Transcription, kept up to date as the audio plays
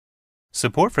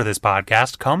Support for this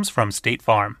podcast comes from State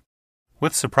Farm.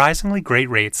 With surprisingly great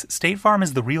rates, State Farm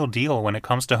is the real deal when it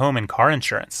comes to home and car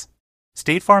insurance.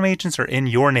 State Farm agents are in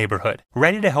your neighborhood,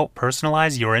 ready to help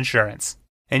personalize your insurance.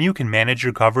 And you can manage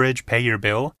your coverage, pay your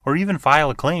bill, or even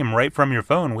file a claim right from your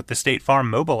phone with the State Farm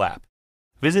mobile app.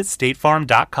 Visit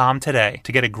statefarm.com today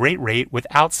to get a great rate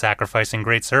without sacrificing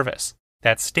great service.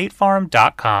 That's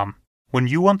statefarm.com. When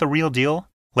you want the real deal,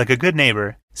 like a good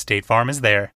neighbor, State Farm is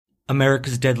there.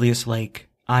 America's Deadliest Lake.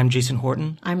 I'm Jason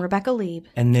Horton. I'm Rebecca Lieb.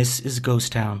 And this is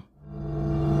Ghost Town.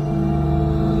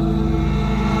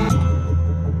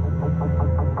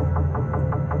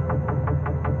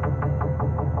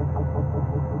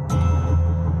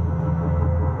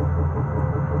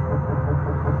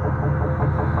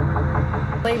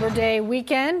 Labor Day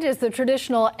weekend is the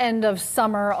traditional end of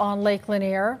summer on Lake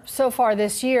Lanier. So far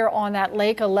this year on that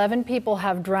lake, 11 people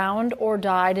have drowned or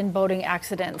died in boating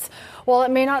accidents. While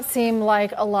it may not seem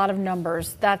like a lot of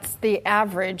numbers, that's the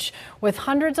average, with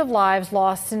hundreds of lives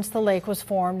lost since the lake was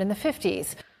formed in the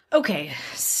 50s. Okay,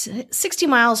 60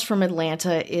 miles from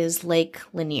Atlanta is Lake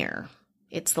Lanier.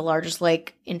 It's the largest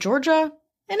lake in Georgia.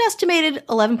 An estimated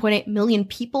 11.8 million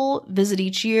people visit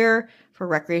each year for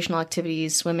recreational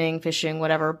activities, swimming, fishing,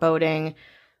 whatever, boating.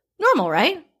 Normal,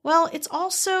 right? Well, it's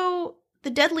also the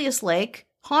deadliest lake,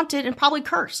 haunted and probably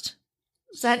cursed.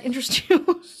 Does that interest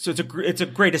you? So it's a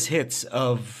greatest hits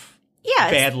of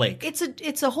bad lake.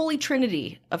 It's a holy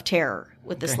trinity of terror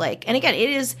with this lake. And again, it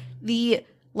is the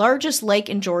largest lake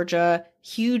in Georgia,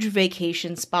 huge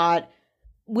vacation spot,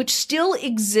 which still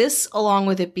exists along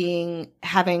with it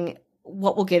having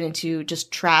what we'll get into,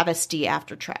 just travesty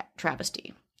after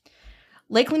travesty.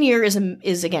 Lake Lanier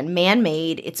is again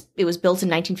man-made. It was built in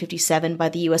 1957 by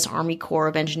the U.S. Army Corps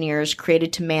of Engineers,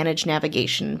 created to manage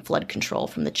navigation and flood control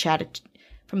from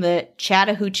the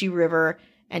Chattahoochee River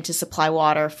and to supply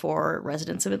water for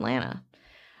residents of Atlanta.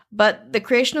 But the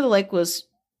creation of the lake was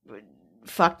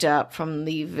fucked up from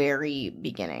the very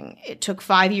beginning. It took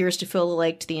 5 years to fill the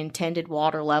lake to the intended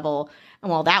water level, and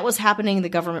while that was happening, the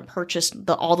government purchased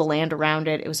all the land around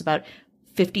it. It was about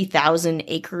 50,000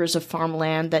 acres of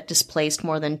farmland that displaced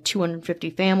more than 250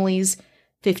 families,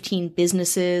 15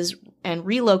 businesses, and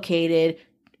relocated,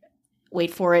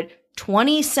 wait for it,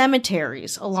 20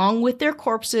 cemeteries along with their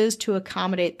corpses to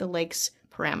accommodate the lake's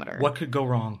parameter. What could go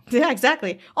wrong? Yeah,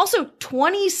 exactly. Also,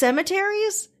 20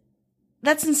 cemeteries?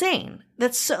 That's insane.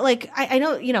 That's so, I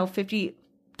know,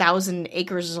 50,000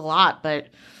 acres is a lot, but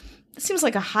it seems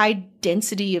like a high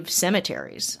density of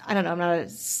cemeteries. I don't know. I'm not a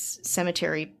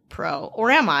cemetery pro, or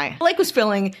am I? The lake was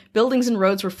filling, buildings and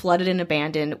roads were flooded and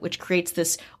abandoned, which creates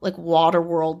this water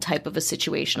world type of a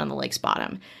situation on the lake's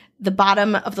bottom. The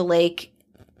bottom of the lake,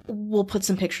 we'll put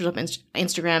some pictures up on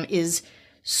Instagram, is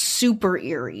super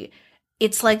eerie.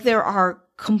 It's like there are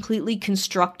completely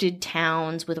constructed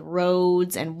towns with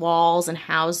roads and walls and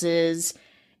houses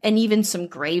and even some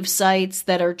grave sites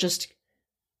that are just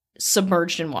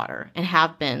submerged in water and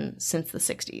have been since the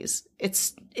 60s.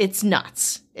 It's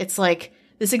nuts. It's like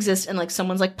this exists and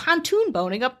someone's pontoon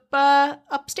boating up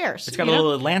upstairs. It's got a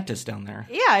little Atlantis down there.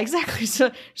 Yeah, exactly.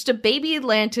 So just a baby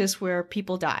Atlantis where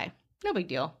people die. No big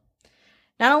deal.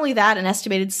 Not only that, an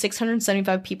estimated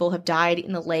 675 people have died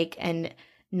in the lake, and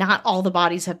not all the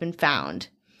bodies have been found.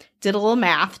 Did a little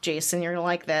math, Jason, you're gonna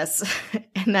like this.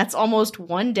 And that's almost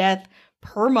one death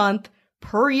per month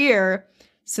per year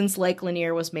since Lake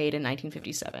Lanier was made in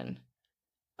 1957.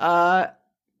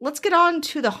 Let's get on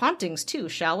to the hauntings too,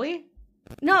 shall we?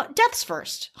 No, deaths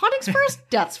first. Hauntings first,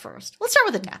 deaths first. Let's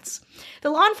start with the deaths. The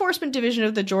Law Enforcement Division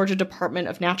of the Georgia Department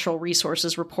of Natural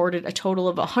Resources reported a total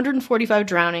of 145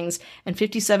 drownings and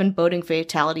 57 boating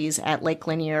fatalities at Lake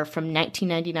Lanier from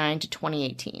 1999 to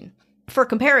 2018. For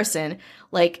comparison,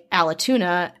 Lake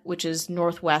Allatoona, which is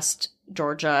northwest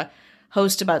Georgia,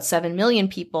 hosts about 7 million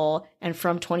people, and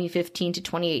from 2015 to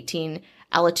 2018,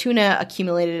 Allatoona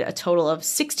accumulated a total of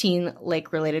 16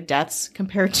 lake-related deaths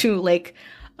compared to Lake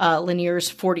Lanier's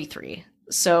 43.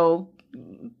 So,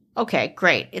 okay,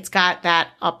 great. It's got that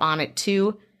up on it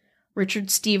too. Richard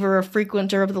Stever, a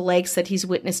frequenter of the lake, said he's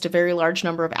witnessed a very large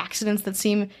number of accidents that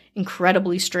seem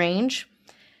incredibly strange.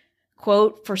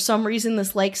 Quote, "For some reason,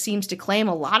 this lake seems to claim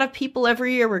a lot of people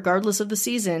every year, regardless of the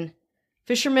season.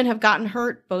 Fishermen have gotten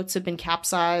hurt, boats have been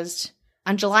capsized."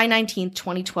 On July 19th,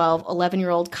 2012,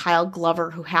 11-year-old Kyle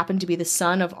Glover, who happened to be the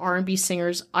son of R&B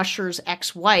singers Usher's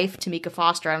ex-wife, Tamika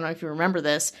Foster, I don't know if you remember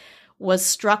this, was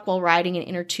struck while riding an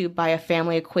inner tube by a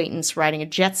family acquaintance riding a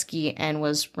jet ski and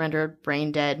was rendered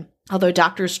brain dead. Although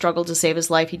doctors struggled to save his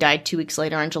life, he died 2 weeks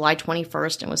later on July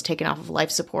 21st and was taken off of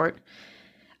life support.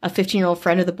 A 15-year-old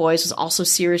friend of the boys was also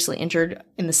seriously injured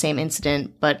in the same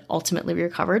incident, but ultimately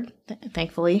recovered,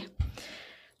 thankfully.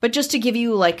 But just to give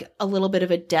you like a little bit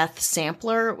of a death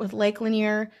sampler with Lake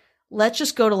Lanier, let's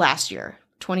just go to last year,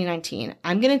 2019.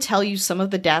 I'm going to tell you some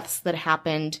of the deaths that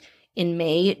happened in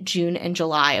May, June, and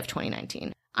July of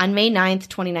 2019. On May 9th,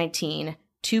 2019,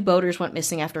 2 boaters went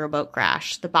missing after a boat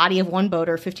crash. The body of one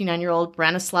boater, 59-year-old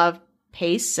Branislav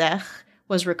Pejsek,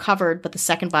 was recovered, but the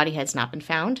second body has not been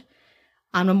found.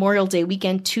 On Memorial Day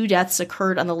weekend, 2 deaths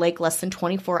occurred on the lake less than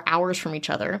 24 hours from each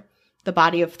other. The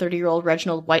body of 30-year-old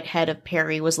Reginald Whitehead of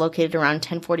Perry was located around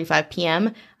 10:45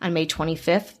 p.m. on May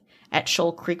 25th at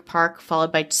Shoal Creek Park,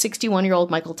 followed by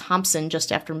 61-year-old Michael Thompson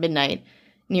just after midnight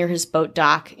near his boat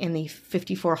dock in the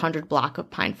 5400 block of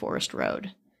Pine Forest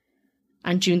Road.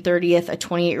 On June 30th, a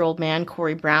 28-year-old man,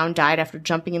 Corey Brown, died after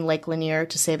jumping in Lake Lanier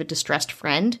to save a distressed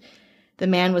friend. The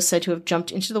man was said to have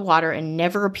jumped into the water and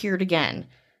never appeared again.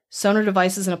 Sonar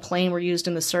devices and a plane were used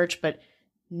in the search, but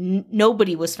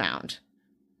nobody was found.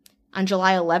 On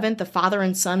July 11th, the father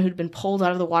and son who'd been pulled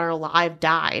out of the water alive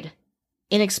died.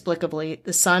 Inexplicably,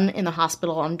 the son in the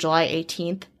hospital on July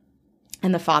 18th,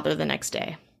 and the father the next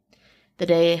day. The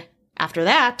day after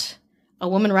that, a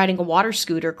woman riding a water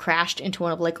scooter crashed into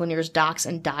one of Lake Lanier's docks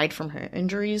and died from her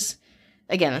injuries.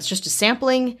 Again, that's just a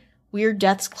sampling. Weird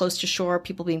deaths close to shore,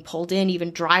 people being pulled in,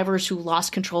 even drivers who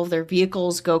lost control of their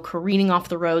vehicles go careening off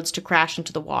the roads to crash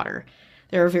into the water.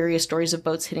 There are various stories of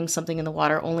boats hitting something in the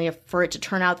water, only for it to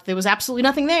turn out that there was absolutely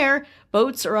nothing there,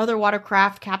 boats or other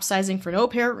watercraft capsizing for no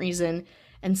apparent reason,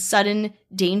 and sudden,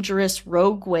 dangerous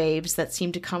rogue waves that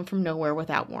seem to come from nowhere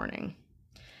without warning.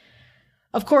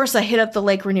 Of course, I hit up the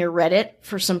Lake Lanier Reddit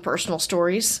for some personal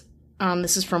stories.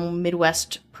 This is from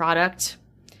Midwest Product.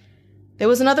 There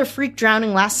was another freak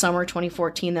drowning last summer,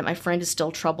 2014, that my friend is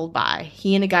still troubled by.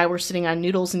 He and a guy were sitting on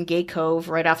noodles in Gay Cove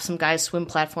right off some guy's swim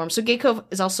platform. So Gay Cove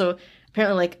is also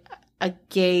apparently like a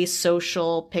gay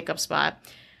social pickup spot.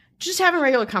 Just having a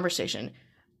regular conversation.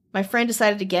 My friend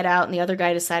decided to get out, and the other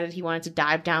guy decided he wanted to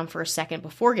dive down for a second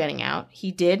before getting out.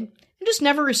 He did, and just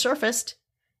never resurfaced.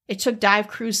 It took dive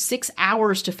crews 6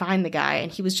 hours to find the guy,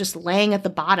 and he was just laying at the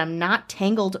bottom, not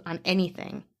tangled on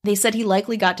anything. They said he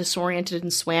likely got disoriented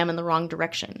and swam in the wrong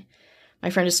direction. My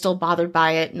friend is still bothered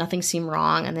by it, nothing seemed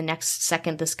wrong, and the next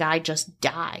second this guy just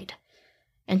died.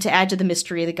 And to add to the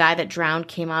mystery, the guy that drowned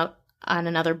came out on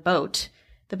another boat.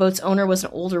 The boat's owner was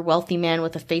an older, wealthy man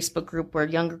with a Facebook group where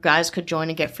younger guys could join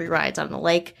and get free rides on the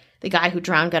lake. The guy who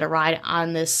drowned got a ride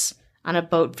on a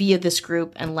boat via this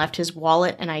group and left his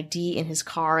wallet and ID in his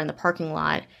car in the parking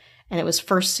lot. And it was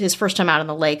his first time out on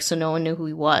the lake, so no one knew who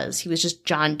he was. He was just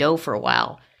John Doe for a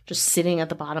while, just sitting at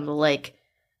the bottom of the lake,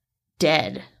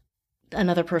 dead.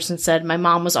 Another person said, my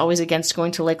mom was always against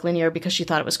going to Lake Lanier because she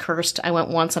thought it was cursed. I went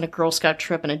once on a Girl Scout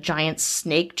trip and a giant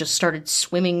snake just started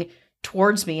swimming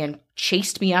towards me and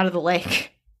chased me out of the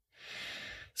lake.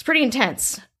 It's pretty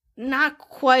intense. Not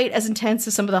quite as intense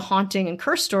as some of the haunting and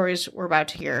curse stories we're about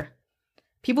to hear.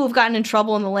 People who've gotten in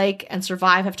trouble in the lake and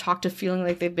survive have talked of feeling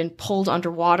like they've been pulled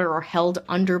underwater or held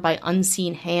under by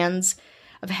unseen hands,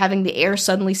 of having the air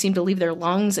suddenly seem to leave their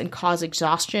lungs and cause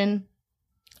exhaustion.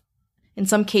 In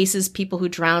some cases, people who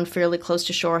drowned fairly close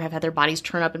to shore have had their bodies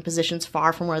turn up in positions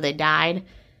far from where they died.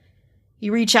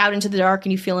 You reach out into the dark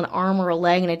and you feel an arm or a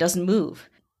leg and it doesn't move.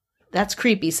 That's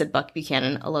creepy, said Buck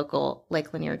Buchanan, a local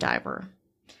Lake Lanier diver.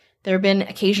 There have been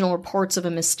occasional reports of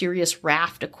a mysterious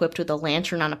raft equipped with a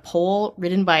lantern on a pole,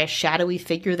 ridden by a shadowy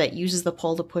figure that uses the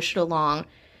pole to push it along,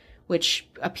 which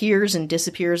appears and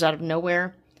disappears out of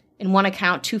nowhere. In one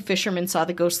account, 2 fishermen saw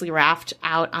the ghostly raft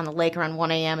out on the lake around 1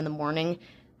 a.m. in the morning.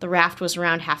 The raft was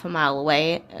around half a mile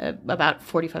away, about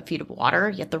 45 feet of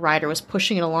water, yet the rider was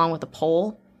pushing it along with a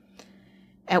pole.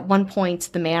 At one point,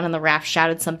 the man on the raft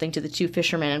shouted something to the 2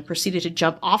 fishermen and proceeded to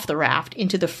jump off the raft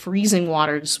into the freezing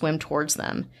water to swim towards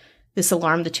them. This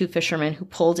alarmed the 2 fishermen, who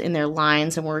pulled in their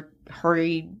lines and were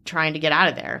hurried trying to get out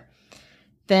of there.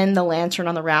 Then the lantern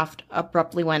on the raft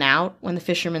abruptly went out. When the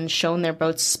fishermen shone their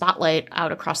boat's spotlight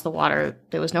out across the water,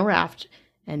 there was no raft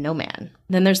and no man.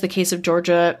 Then there's the case of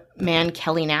Georgia man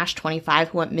Kelly Nash, 25,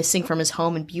 who went missing from his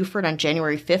home in Beaufort on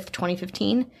January 5th,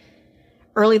 2015.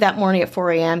 Early that morning at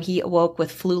 4 a.m., he awoke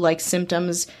with flu-like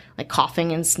symptoms, like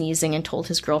coughing and sneezing, and told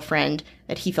his girlfriend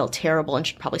that he felt terrible and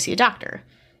should probably see a doctor.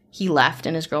 He left,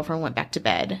 and his girlfriend went back to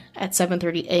bed. At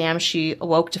 7:30 a.m., she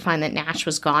awoke to find that Nash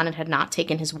was gone and had not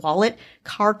taken his wallet,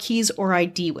 car keys, or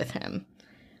ID with him.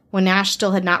 When Nash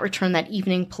still had not returned that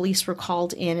evening, police were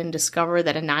called in and discovered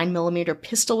that a 9mm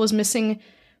pistol was missing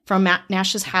from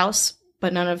Nash's house,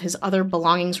 but none of his other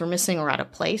belongings were missing or out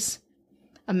of place.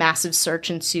 A massive search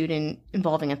ensued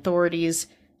involving authorities,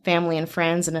 family and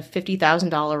friends, and a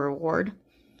 $50,000 reward.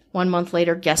 1 month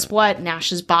later, guess what?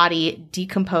 Nash's body,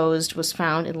 decomposed, was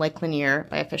found in Lake Lanier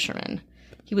by a fisherman.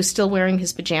 He was still wearing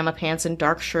his pajama pants and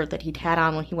dark shirt that he'd had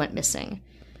on when he went missing.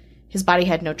 His body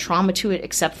had no trauma to it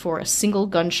except for a single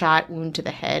gunshot wound to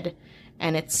the head,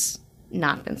 and it's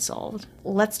not been solved.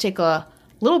 Let's take a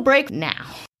little break now.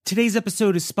 Today's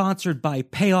episode is sponsored by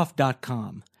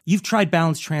Payoff.com. You've tried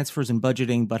balance transfers and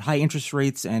budgeting, but high interest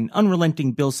rates and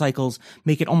unrelenting bill cycles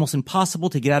make it almost impossible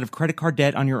to get out of credit card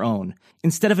debt on your own.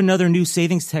 Instead of another new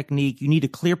savings technique, you need a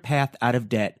clear path out of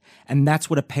debt, and that's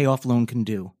what a payoff loan can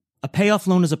do. A payoff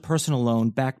loan is a personal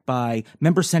loan backed by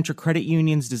member-centric credit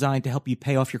unions designed to help you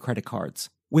pay off your credit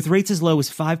cards. With rates as low as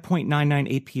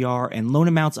 5.99 APR and loan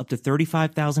amounts up to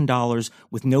 $35,000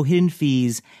 with no hidden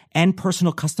fees and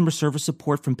personal customer service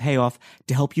support from Payoff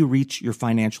to help you reach your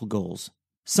financial goals.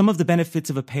 Some of the benefits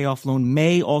of a payoff loan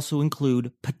may also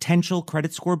include potential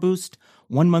credit score boost,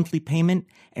 1 monthly payment,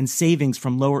 and savings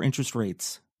from lower interest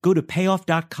rates. Go to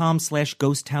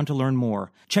payoff.com/ghosttown to learn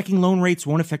more. Checking loan rates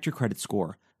won't affect your credit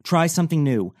score. Try something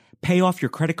new. Pay off your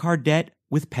credit card debt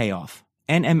with Payoff.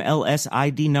 NMLS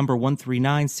ID number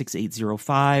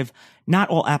 1396805. Not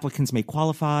all applicants may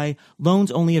qualify.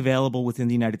 Loans only available within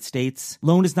the United States.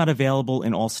 Loan is not available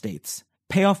in all states.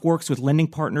 Payoff works with lending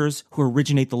partners who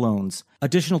originate the loans.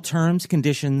 Additional terms,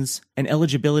 conditions, and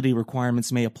eligibility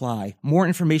requirements may apply. More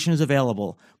information is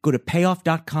available. Go to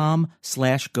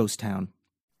payoff.com/ghosttown.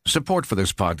 Support for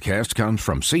this podcast comes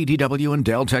from CDW and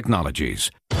Dell Technologies.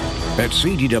 At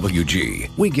CDWG,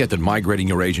 we get that migrating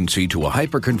your agency to a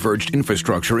hyper-converged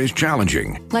infrastructure is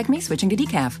challenging. Like me switching to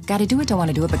decaf. Gotta do it, don't want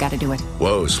to do it, but gotta do it.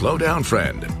 Whoa, slow down,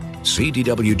 friend.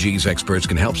 CDWG's experts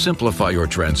can help simplify your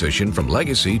transition from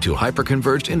legacy to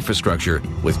hyper-converged infrastructure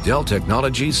with Dell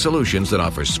Technologies solutions that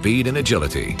offer speed and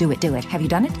agility. Do it. Have you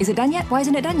done it? Is it done yet? Why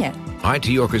isn't it done yet?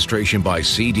 IT orchestration by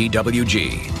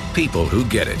CDWG. People who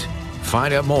get it.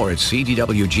 Find out more at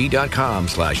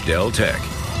cdwg.com/Dell Tech.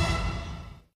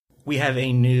 We have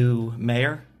a new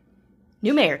mayor.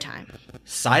 New mayor time.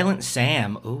 Silent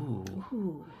Sam.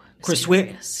 Ooh. Chris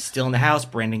Wick, still in the house.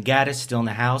 Brandon Gaddis, still in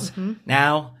the house. Mm-hmm.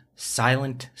 Now,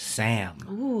 Silent Sam.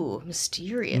 Ooh,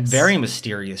 mysterious. Very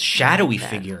mysterious. Shadowy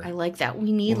figure. I like that.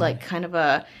 We need a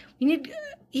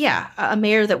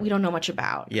mayor that we don't know much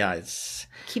about. Yeah, it's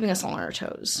keeping us all on our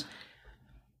toes.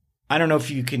 I don't know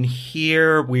if you can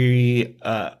hear, we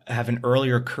have an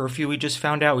earlier curfew we just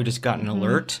found out. We just got an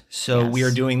alert. So we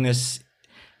are doing this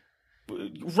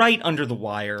right under the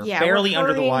wire. Yeah, barely we're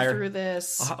under the wire. Through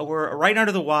this. We're right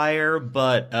under the wire,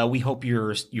 but we hope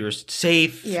you're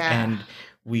safe. Yeah. And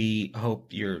we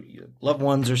hope your loved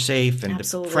ones are safe and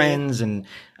friends and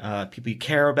people you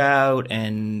care about,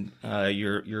 and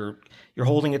you're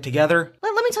holding it together.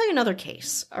 Let me tell you another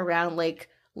case around Lake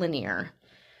Lanier.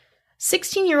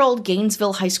 16-year-old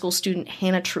Gainesville high school student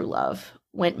Hannah Truelove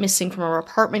went missing from her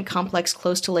apartment complex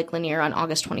close to Lake Lanier on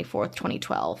August 24th,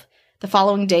 2012. The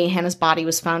following day, Hannah's body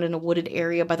was found in a wooded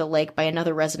area by the lake by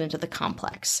another resident of the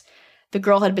complex. The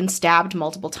girl had been stabbed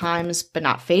multiple times, but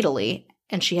not fatally,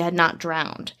 and she had not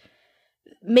drowned.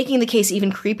 Making the case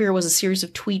even creepier was a series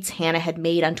of tweets Hannah had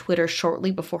made on Twitter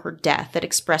shortly before her death that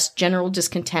expressed general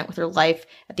discontent with her life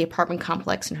at the apartment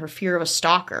complex and her fear of a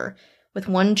stalker, with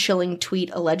one chilling tweet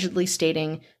allegedly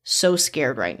stating, "So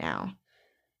scared right now."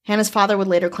 Hannah's father would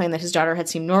later claim that his daughter had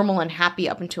seemed normal and happy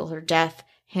up until her death.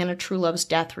 Hannah Truelove's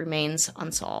death remains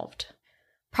unsolved.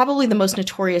 Probably the most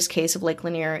notorious case of Lake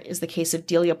Lanier is the case of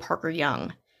Delia Parker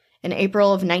Young. In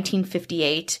April of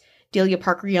 1958, Delia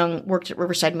Parker Young worked at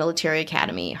Riverside Military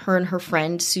Academy. Her and her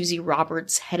friend, Susie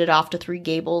Roberts, headed off to Three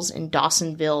Gables in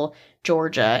Dawsonville,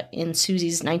 Georgia, in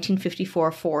Susie's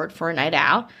 1954 Ford for a night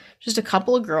out. Just a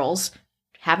couple of girls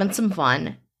having some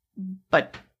fun,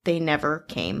 but they never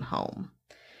came home.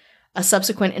 A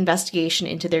subsequent investigation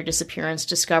into their disappearance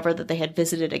discovered that they had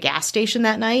visited a gas station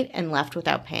that night and left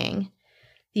without paying.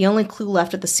 The only clue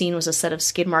left at the scene was a set of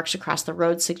skid marks across the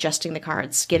road suggesting the car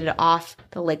had skidded off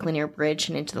the Lake Lanier Bridge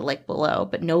and into the lake below,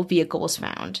 but no vehicle was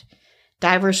found.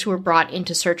 Divers who were brought in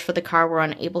to search for the car were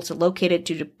unable to locate it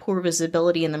due to poor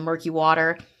visibility in the murky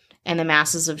water and the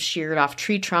masses of sheared-off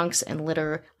tree trunks and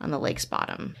litter on the lake's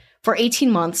bottom. For 18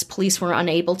 months, police were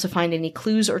unable to find any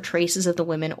clues or traces of the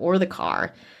women or the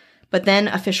car, but then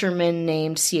a fisherman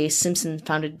named C.A. Simpson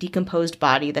found a decomposed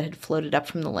body that had floated up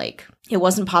from the lake. It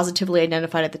wasn't positively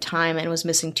identified at the time and was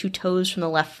missing 2 toes from the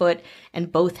left foot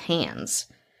and both hands.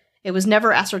 It was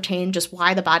never ascertained just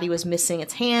why the body was missing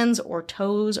its hands or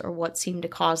toes or what seemed to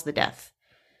cause the death.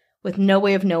 With no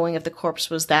way of knowing if the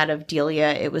corpse was that of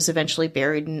Delia, it was eventually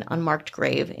buried in an unmarked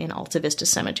grave in Alta Vista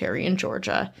Cemetery in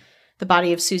Georgia. The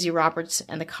body of Susie Roberts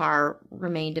and the car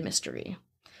remained a mystery.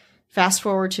 Fast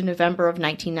forward to November of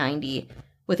 1990.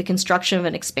 with the construction of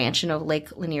an expansion of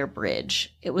Lake Lanier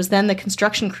Bridge. It was then the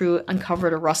construction crew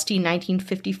uncovered a rusty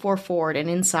 1954 Ford and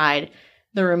inside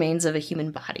the remains of a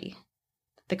human body.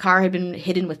 The car had been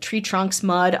hidden with tree trunks,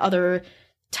 mud, other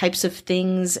types of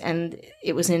things, and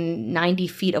it was in 90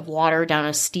 feet of water down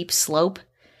a steep slope.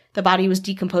 The body was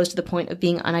decomposed to the point of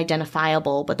being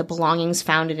unidentifiable, but the belongings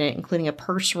found in it, including a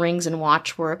purse, rings, and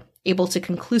watch, were able to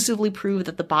conclusively prove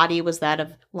that the body was that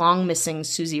of long-missing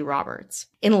Susie Roberts.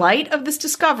 In light of this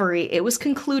discovery, it was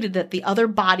concluded that the other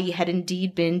body had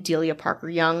indeed been Delia Parker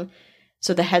Young,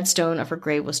 so the headstone of her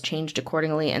grave was changed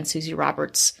accordingly, and Susie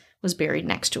Roberts was buried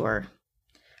next to her.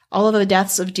 Although the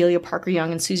deaths of Delia Parker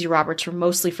Young and Susie Roberts were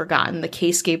mostly forgotten, the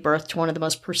case gave birth to one of the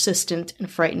most persistent and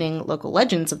frightening local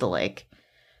legends of the lake.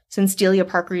 Since Delia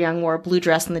Parker Young wore a blue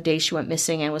dress on the day she went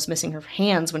missing and was missing her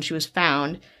hands when she was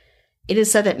found, it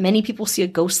is said that many people see a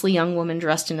ghostly young woman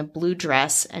dressed in a blue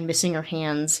dress and missing her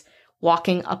hands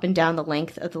walking up and down the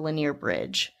length of the Lanier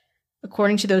Bridge.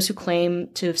 According to those who claim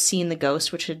to have seen the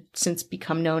ghost, which had since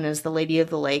become known as the Lady of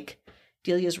the Lake,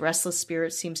 Delia's restless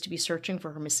spirit seems to be searching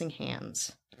for her missing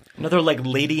hands. Another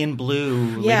Lady in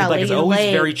Blue. Yeah, Lady is always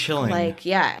Lake, very chilling.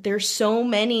 There's so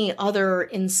many other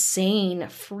insane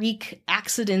freak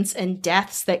accidents and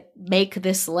deaths that make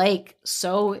this lake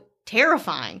so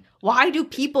terrifying. Why do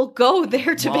people go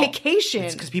there to vacation?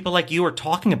 It's because people like you are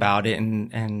talking about it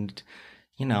and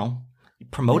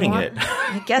promoting it.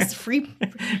 I guess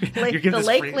the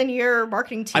Lake Lanier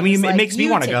marketing team. It makes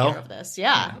me want to go. Care of this.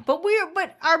 Yeah. But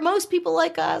are most people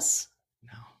like us?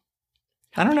 No.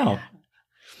 I don't know.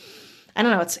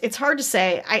 It's hard to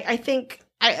say. I think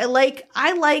I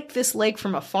like this lake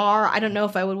from afar. I don't know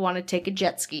if I would want to take a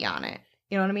jet ski on it.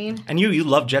 You know what I mean? And you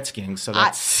love jet skiing, so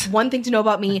that's one thing to know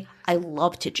about me. I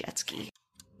love to jet ski.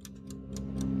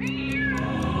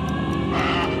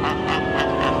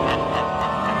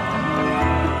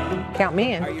 Count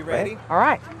me in. Are you ready? All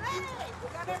right.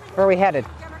 Where are we headed?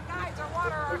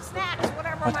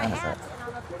 What time is it?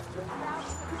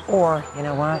 Or, you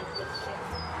know what?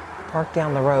 Park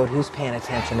down the road. Who's paying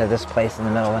attention to this place in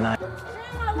the middle of the night?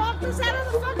 I locked us out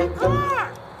of the fucking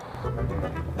car!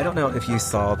 I don't know if you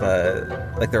saw their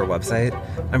website.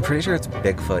 I'm pretty sure it's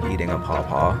Bigfoot eating a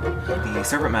pawpaw. The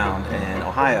Serpent Mound in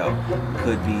Ohio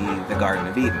could be the Garden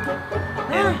of Eden.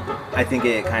 And I think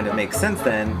it kind of makes sense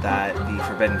then that the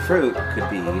forbidden fruit could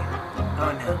be...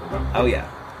 Oh, no. Oh, yeah.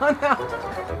 Oh,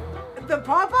 no. The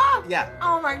pawpaw? Yeah.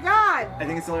 Oh, my God. I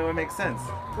think it's the only one that makes sense.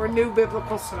 We're new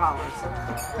biblical scholars.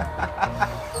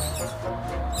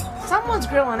 Someone's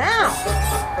grilling out.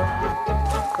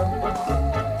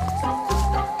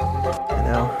 I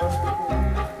know.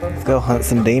 Let's go hunt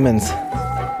some demons.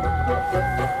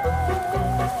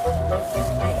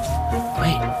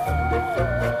 Wait.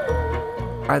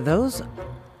 Are those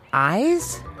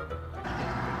eyes?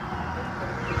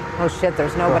 Oh, shit,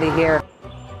 there's nobody here.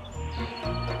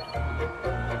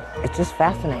 It's just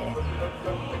fascinating.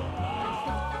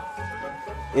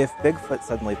 If Bigfoot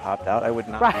suddenly popped out, I would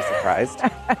not be surprised.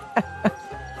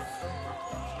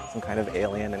 Some kind of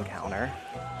alien encounter.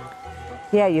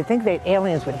 Yeah, you'd think that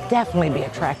aliens would definitely be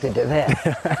attracted to this.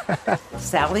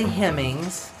 Sally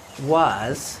Hemings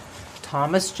was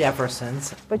Thomas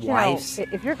Jefferson's wife's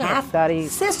if you're going to study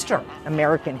sister.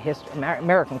 American history,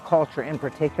 American culture in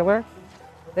particular,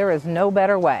 there is no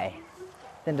better way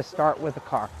than to start with a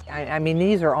car. I mean,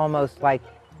 these are almost like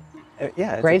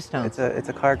gravestones. It's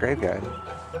a car graveyard.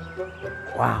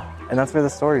 Wow. And that's where the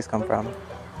stories come from.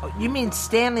 Oh, you mean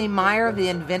Stanley Meyer, the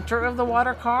inventor of the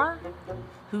water car,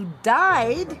 who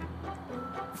died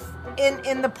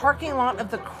in the parking lot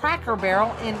of the Cracker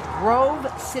Barrel in Grove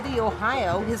City,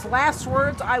 Ohio. His last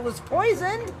words, "I was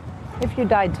poisoned." If you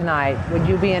died tonight, would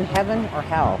you be in heaven or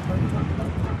hell?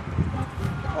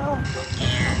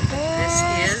 This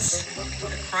is the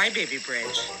Crybaby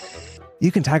Bridge.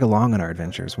 You can tag along on our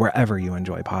adventures wherever you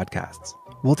enjoy podcasts.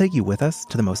 We'll take you with us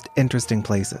to the most interesting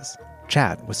places,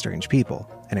 chat with strange people,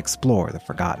 and explore the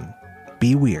forgotten.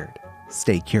 Be weird.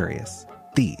 Stay curious.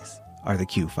 These are the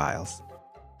Q Files.